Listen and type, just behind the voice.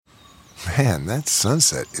Man, that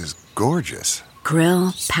sunset is gorgeous.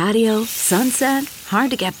 Grill, patio, sunset.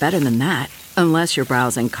 Hard to get better than that. Unless you're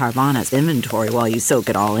browsing Carvana's inventory while you soak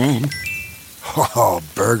it all in. Oh,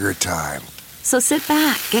 burger time. So sit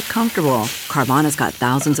back, get comfortable. Carvana's got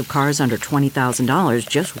thousands of cars under $20,000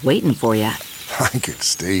 just waiting for you. I could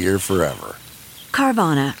stay here forever.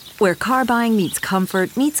 Carvana, where car buying meets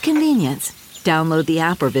comfort meets convenience. Download the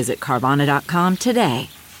app or visit Carvana.com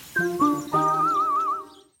today.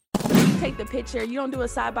 Take the picture. You don't do a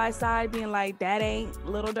side-by-side being like, that ain't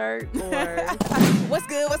Lil Durk or... What's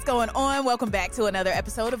good? What's going on? Welcome back to another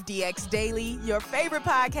episode of DX Daily, your favorite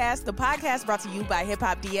podcast, the podcast brought to you by Hip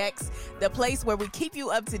Hop DX, the place where we keep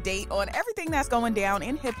you up to date on everything that's going down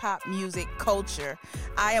in hip-hop music culture.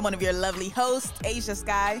 I am one of your lovely hosts, Asia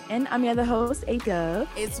Sky. And I'm your other host, A-Dub.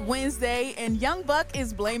 It's Wednesday, and Young Buck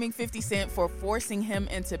is blaming 50 Cent for forcing him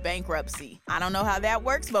into bankruptcy. I don't know how that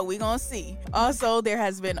works, but we're gonna see. Also, there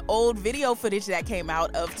has been old video footage that came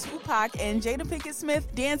out of Tupac and Jada Pinkett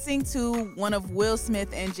Smith dancing to one of Will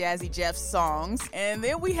Smith and Jazzy Jeff's songs. And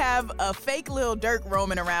then we have a fake Lil Durk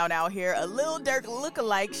roaming around out here. A Lil Durk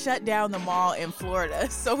lookalike shut down the mall in Florida.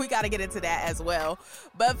 So we got to get into that as well.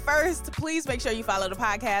 But first, please make sure you follow the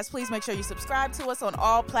podcast. Please make sure you subscribe to us on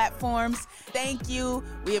all platforms. Thank you.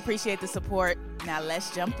 We appreciate the support. Now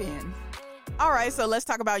let's jump in. All right, so let's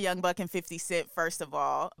talk about Young Buck and 50 Cent first of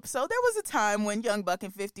all. So there was a time when Young Buck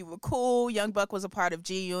and 50 were cool. Young Buck was a part of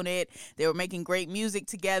G Unit. They were making great music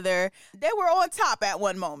together. They were on top at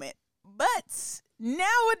one moment. But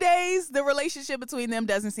nowadays, the relationship between them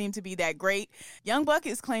doesn't seem to be that great. Young Buck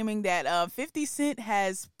is claiming that 50 Cent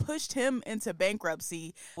has pushed him into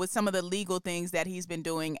bankruptcy with some of the legal things that he's been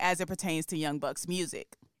doing as it pertains to Young Buck's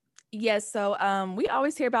music. Yes, so we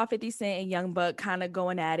always hear about 50 Cent and Young Buck kind of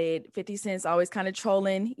going at it. 50 Cent's always kind of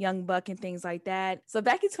trolling Young Buck and things like that. So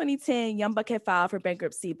back in 2010, Young Buck had filed for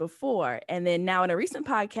bankruptcy before. And then now in a recent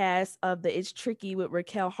podcast of the It's Tricky with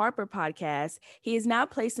Raquel Harper podcast, he is now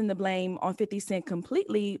placing the blame on 50 Cent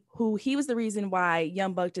completely, who he was the reason why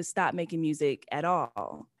Young Buck just stopped making music at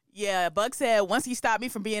all. Yeah, Buck said, once he stopped me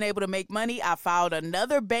from being able to make money, I filed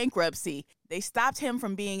another bankruptcy. They stopped him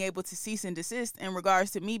from being able to cease and desist in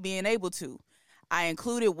regards to me being able to. I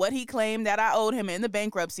included what he claimed that I owed him in the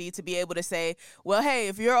bankruptcy to be able to say, well, hey,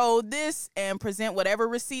 if you're owed this and present whatever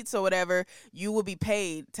receipts or whatever, you will be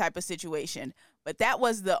paid type of situation. But that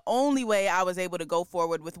was the only way I was able to go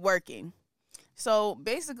forward with working. So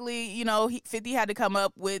basically, 50 had to come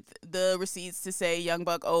up with the receipts to say Young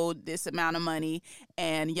Buck owed this amount of money,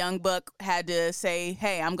 and Young Buck had to say,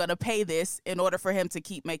 hey, I'm going to pay this in order for him to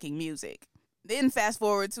keep making music. Then fast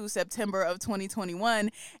forward to September of 2021,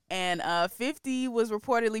 and 50 was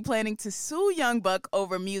reportedly planning to sue Young Buck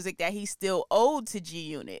over music that he still owed to G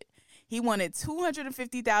Unit. He wanted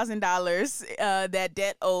 $250,000 that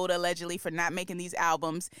debt owed allegedly for not making these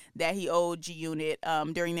albums that he owed G Unit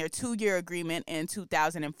during their 2-year agreement in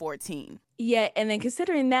 2014. Yeah, and then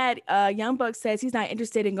considering that, Young Buck says he's not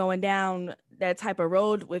interested in going down that type of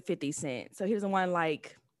road with 50 Cent. So he doesn't want to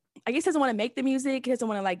I guess he doesn't want to make the music. He doesn't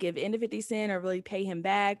want to give in to 50 Cent or really pay him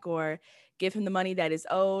back or give him the money that is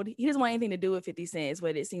owed. He doesn't want anything to do with 50 Cent is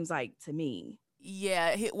what it seems like to me.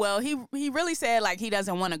 Yeah, he really said he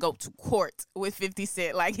doesn't want to go to court with 50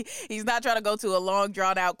 Cent. He's not trying to go to a long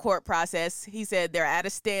drawn out court process. He said they're at a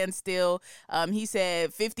standstill. He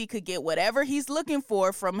said 50 could get whatever he's looking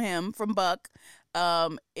for from Buck.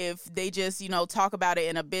 If they just, talk about it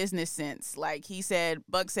in a business sense.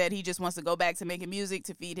 Buck said he just wants to go back to making music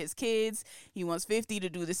to feed his kids. He wants 50 to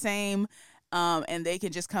do the same. And they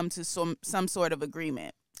can just come to some sort of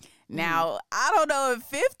agreement. Now, I don't know if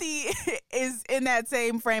 50 is in that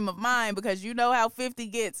same frame of mind because you know how 50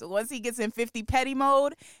 gets. Once he gets in 50 petty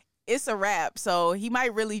mode, it's a wrap. So he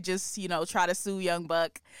might really just, try to sue Young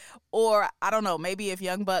Buck. Or, I don't know, maybe if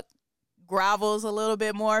Young Buck grovels a little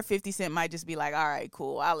bit more, 50 Cent might just be like, all right,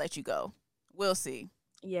 cool, I'll let you go. We'll see.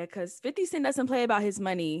 Yeah, because 50 Cent doesn't play about his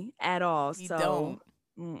money at all. He don't.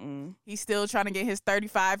 Mm-mm. He's still trying to get his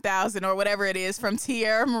 $35,000 or whatever it is from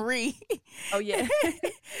Tierra Marie. Oh yeah.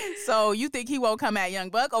 So you think he won't come at Young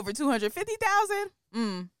Buck over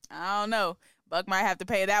 $250,000? I don't know. Buck might have to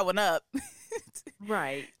pay that one up.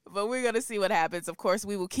 Right. But we're gonna see what happens. Of course,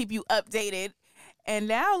 we will keep you updated. And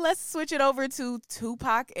now let's switch it over to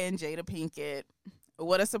Tupac and Jada Pinkett.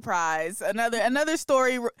 What a surprise. Another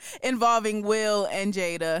story involving Will and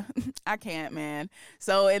Jada. I can't, man.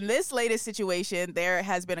 So in this latest situation, there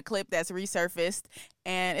has been a clip that's resurfaced,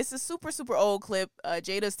 and it's a super, super old clip.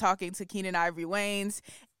 Jada's talking to Keenen Ivory Wayans,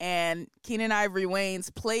 and Keenen Ivory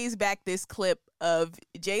Wayans plays back this clip of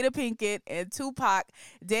Jada Pinkett and Tupac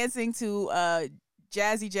dancing to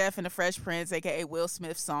Jazzy Jeff and the Fresh Prince, aka Will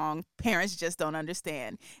Smith's song, Parents Just Don't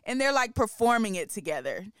Understand. And they're like performing it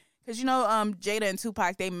together. Because, Jada and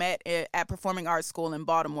Tupac, they met at Performing Arts School in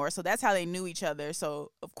Baltimore. So that's how they knew each other.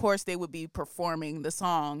 So, of course, they would be performing the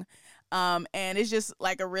song. And it's just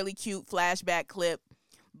like a really cute flashback clip.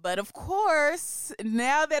 But, of course,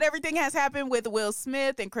 now that everything has happened with Will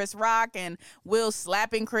Smith and Chris Rock and Will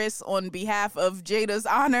slapping Chris on behalf of Jada's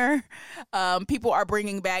honor, people are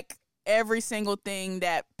bringing back every single thing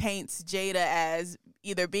that paints Jada as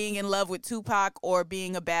either being in love with Tupac or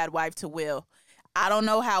being a bad wife to Will. I don't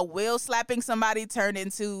know how Will slapping somebody turned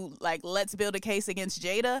into, like, let's build a case against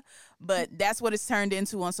Jada, but that's what it's turned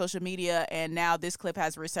into on social media, and now this clip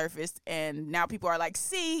has resurfaced, and now people are like,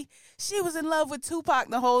 see, she was in love with Tupac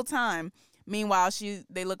the whole time. Meanwhile,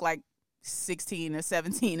 they look like 16 or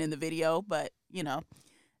 17 in the video, but,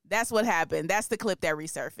 that's what happened. That's the clip that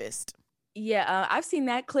resurfaced. Yeah, I've seen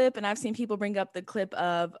that clip, and I've seen people bring up the clip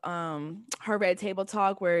of her Red Table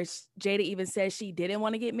Talk where Jada even says she didn't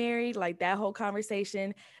want to get married, like that whole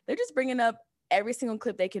conversation. They're just bringing up every single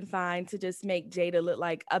clip they can find to just make Jada look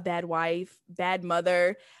like a bad wife, bad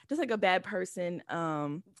mother, just like a bad person.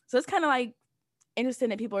 So it's kind of like interesting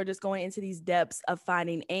that people are just going into these depths of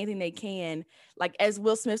finding anything they can, like as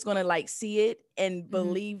Will Smith's going to like see it and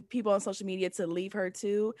believe people on social media to leave her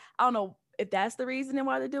too. I don't know if that's the reason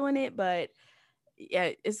why they're doing it, but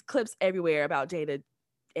yeah, it's clips everywhere about Jada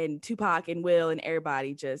and Tupac and Will and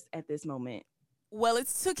everybody just at this moment. Well,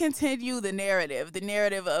 it's to continue the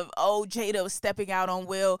narrative of, Jada was stepping out on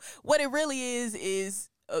Will. What it really is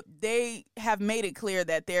they have made it clear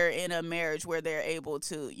that they're in a marriage where they're able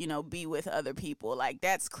to, be with other people. Like,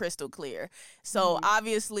 that's crystal clear. So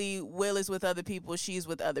obviously Will is with other people. She's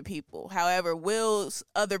with other people. However, Will's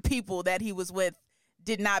other people that he was with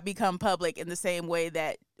did not become public in the same way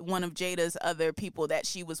that one of Jada's other people that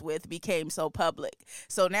she was with became so public.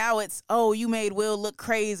 So now it's, you made Will look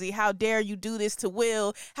crazy. How dare you do this to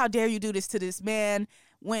Will? How dare you do this to this man?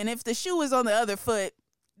 When if the shoe was on the other foot,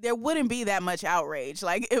 there wouldn't be that much outrage.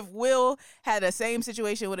 Like if Will had the same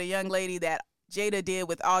situation with a young lady that Jada did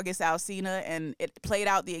with August Alsina and it played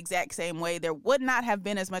out the exact same way, there would not have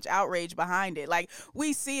been as much outrage behind it. Like,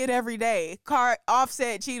 we see it every day.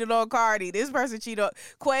 Offset cheated on Cardi. This person cheated on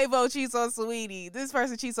Quavo, cheats on Saweetie. This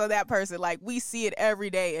person cheats on that person. Like, we see it every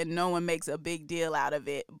day and no one makes a big deal out of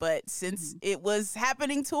it. But since it was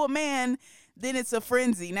happening to a man, then it's a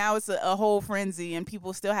frenzy. Now it's a whole frenzy and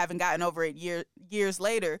people still haven't gotten over it years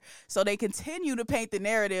later. So they continue to paint the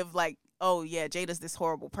narrative like, oh yeah, Jada's this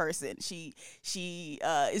horrible person. She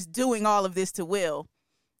is doing all of this to Will,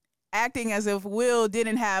 acting as if Will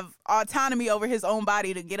didn't have autonomy over his own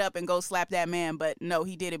body to get up and go slap that man. But no,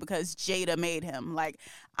 he did it because Jada made him. Like,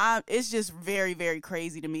 it's just very, very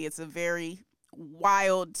crazy to me. It's a very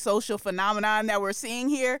wild social phenomenon that we're seeing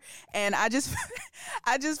here. And I just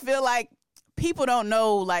feel like people don't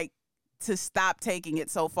know, like, to stop taking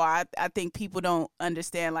it so far. I think people don't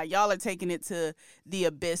understand. Like, y'all are taking it to the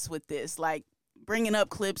abyss with this. Like, bringing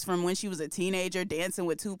up clips from when she was a teenager dancing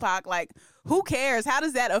with Tupac. Like, who cares? How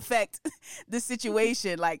does that affect the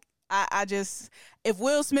situation? Like, I just, if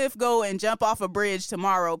Will Smith go and jump off a bridge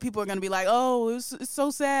tomorrow, people are going to be like, it's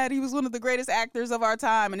so sad. He was one of the greatest actors of our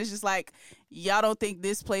time. And it's just like, y'all don't think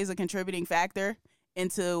this plays a contributing factor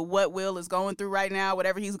into what Will is going through right now,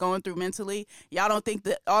 whatever he's going through mentally? Y'all don't think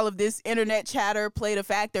that all of this internet chatter played a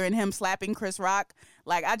factor in him slapping Chris Rock?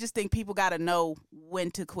 Like, I just think people got to know when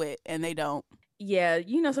to quit, and they don't. Yeah,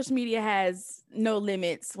 social media has no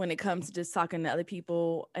limits when it comes to just talking to other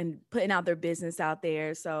people and putting out their business out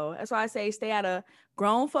there. So that's why I say stay out of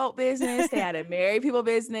grown folk business, stay out of married people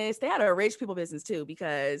business, stay out of rich people business too,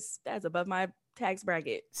 because that's above my tax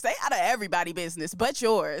bracket. Stay out of everybody business but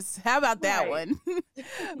yours. How about that one?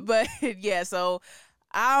 But yeah, so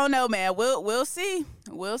I don't know, man. We'll see.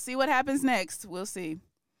 We'll see what happens next. We'll see.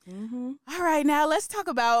 Mm-hmm. All right, now let's talk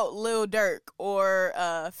about Lil Durk, or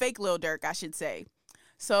fake Lil Durk, I should say.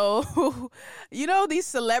 So, these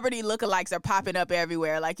celebrity lookalikes are popping up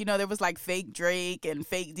everywhere. Like, there was like fake Drake and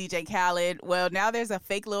fake DJ Khaled. Well, now there's a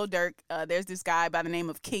fake Lil Durk. There's this guy by the name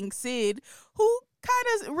of King Sid who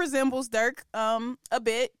kind of resembles Durk a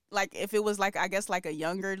bit. Like, if it was like, I guess, like a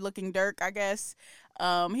younger looking Durk, I guess.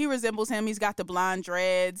 He resembles him. He's got the blonde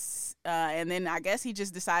dreads. And then I guess he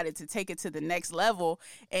just decided to take it to the next level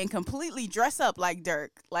and completely dress up like Durk.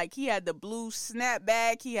 Like, he had the blue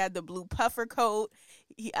snapback. He had the blue puffer coat.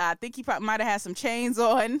 I think he probably might have had some chains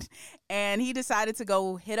on. And he decided to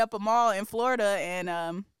go hit up a mall in Florida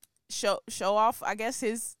and show off, I guess,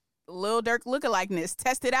 his Lil Durk lookalikeness.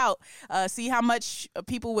 Test it out. See how much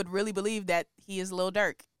people would really believe that he is Lil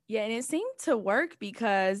Durk. Yeah, and it seemed to work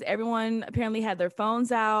because everyone apparently had their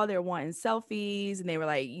phones out. They were wanting selfies, and they were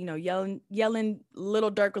like, yelling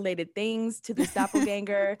Little Durk related things to this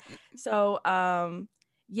doppelganger. So,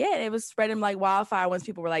 yeah, it was spreading like wildfire once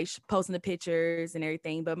people were like posting the pictures and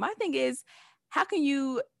everything. But my thing is, I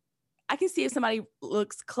can see if somebody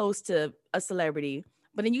looks close to a celebrity,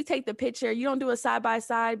 but then you take the picture, you don't do a side by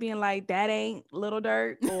side being like, that ain't Little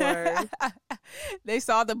Durk, or they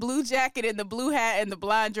saw the blue jacket and the blue hat and the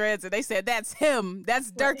blonde dreads, and they said, that's him.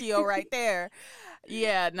 That's Durkio right there.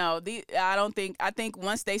 Yeah, no, I think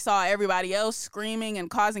once they saw everybody else screaming and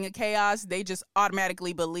causing a chaos, they just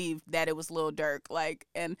automatically believed that it was Lil Durk. Like,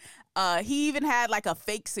 and he even had like a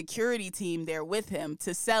fake security team there with him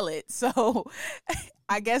to sell it. So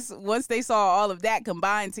I guess once they saw all of that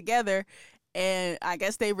combined together, and I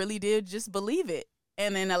guess they really did just believe it.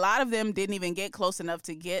 And then a lot of them didn't even get close enough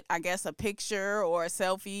to get, I guess, a picture or a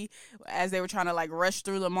selfie as they were trying to like rush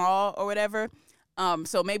through the mall or whatever.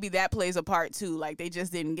 So maybe that plays a part too. Like they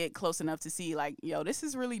just didn't get close enough to see like, yo, this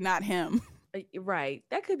is really not him. Right.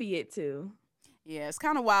 That could be it too. Yeah, it's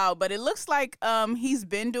kind of wild, but it looks like he's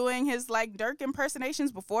been doing his like Durk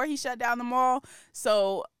impersonations before he shut down the mall.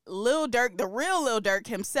 So Lil Durk, the real Lil Durk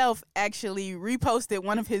himself, actually reposted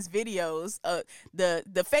one of his videos.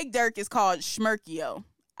 The fake Durk is called Schmirkio.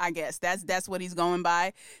 I guess that's what he's going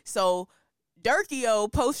by. So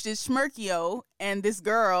Durkio posted Schmirkio and this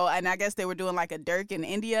girl, and I guess they were doing like a Durk in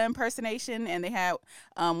India impersonation, and they had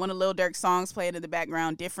one of Lil Durk's songs playing in the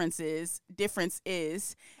background, Difference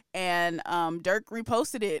Is. And Durk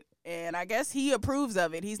reposted it, and I guess he approves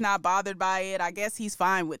of it. He's not bothered by it. I guess he's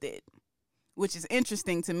fine with it, which is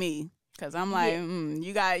interesting to me because I'm like,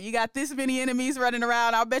 you got this many enemies running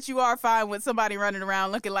around. I'll bet you are fine with somebody running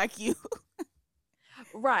around looking like you.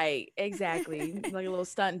 Right, exactly. Like a little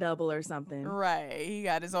stunt double or something. Right, he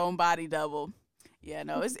got his own body double. Yeah,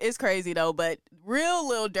 no, it's crazy though. But real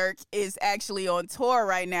Lil Durk is actually on tour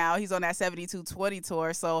right now. He's on that 7220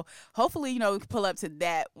 tour. So hopefully, we can pull up to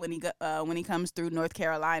that when he comes through North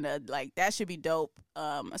Carolina. Like that should be dope.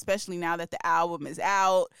 Especially now that the album is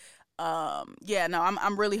out.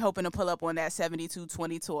 I'm really hoping to pull up on that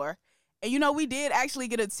 7220 tour. And we did actually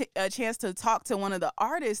get a chance to talk to one of the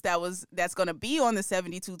artists that's going to be on the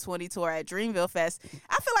 7220 tour at Dreamville Fest.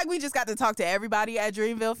 I feel like we just got to talk to everybody at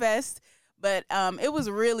Dreamville Fest. But it was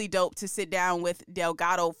really dope to sit down with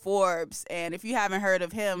Delgado Forbes. And if you haven't heard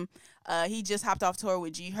of him, he just hopped off tour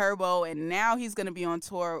with G Herbo. And now he's going to be on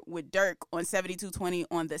tour with Durk on 7220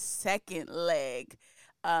 on the second leg.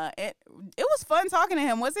 It was fun talking to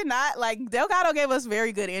him, was it not? Like, Delgado gave us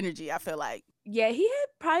very good energy, I feel like. Yeah, he had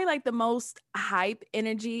probably like the most hype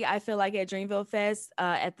energy, I feel like, at Dreamville Fest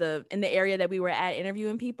in the area that we were at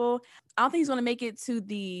interviewing people. I don't think he's going to make it to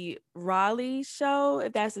the Raleigh show,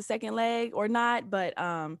 if that's the second leg or not, but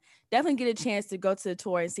definitely get a chance to go to the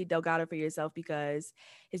tour and see Delgado for yourself because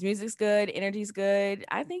his music's good, energy's good.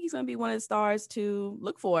 I think he's going to be one of the stars to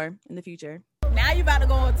look for in the future. Now you about to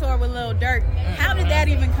go on tour with Lil Durk. How did that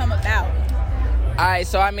even come about? All right,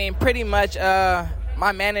 so pretty much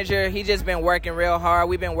my manager, he just been working real hard.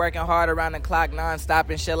 We've been working hard around the clock nonstop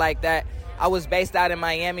and shit like that. I was based out in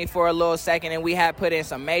Miami for a little second, and we had put in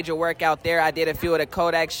some major work out there. I did a few of the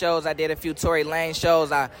Kodak shows. I did a few Tory Lanez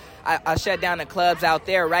shows. I shut down the clubs out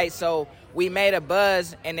there, right? So we made a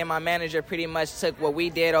buzz, and then my manager pretty much took what we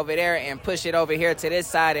did over there and pushed it over here to this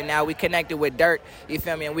side, and now we connected with Durk, you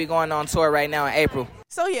feel me? And we going on tour right now in April.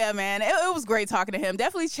 So, yeah, man, it was great talking to him.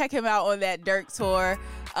 Definitely check him out on that Durk tour.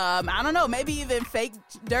 I don't know, maybe even fake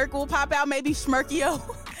Durk will pop out, maybe Schmirkio.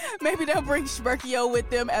 Maybe they'll bring Schmirkio with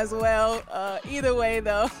them as well. Either way,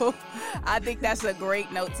 though, I think that's a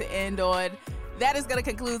great note to end on. That is going to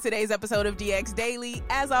conclude today's episode of DX Daily.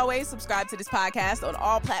 As always, subscribe to this podcast on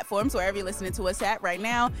all platforms, wherever you're listening to us at right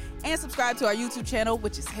now, and subscribe to our YouTube channel,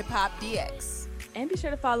 which is Hip Hop DX. And be sure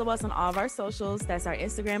to follow us on all of our socials. That's our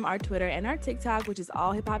Instagram, our Twitter, and our TikTok, which is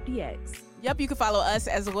all Hip Hop DX. Yep, you can follow us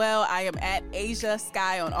as well. I am at Asia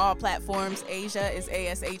Sky on all platforms. Asia is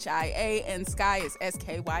ASHIA and Sky is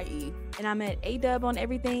SKYE. And I'm at ADUB on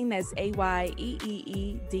everything. That's AYEEEDUBB.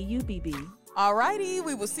 Alrighty,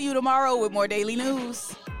 we will see you tomorrow with more daily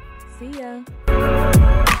news. See ya.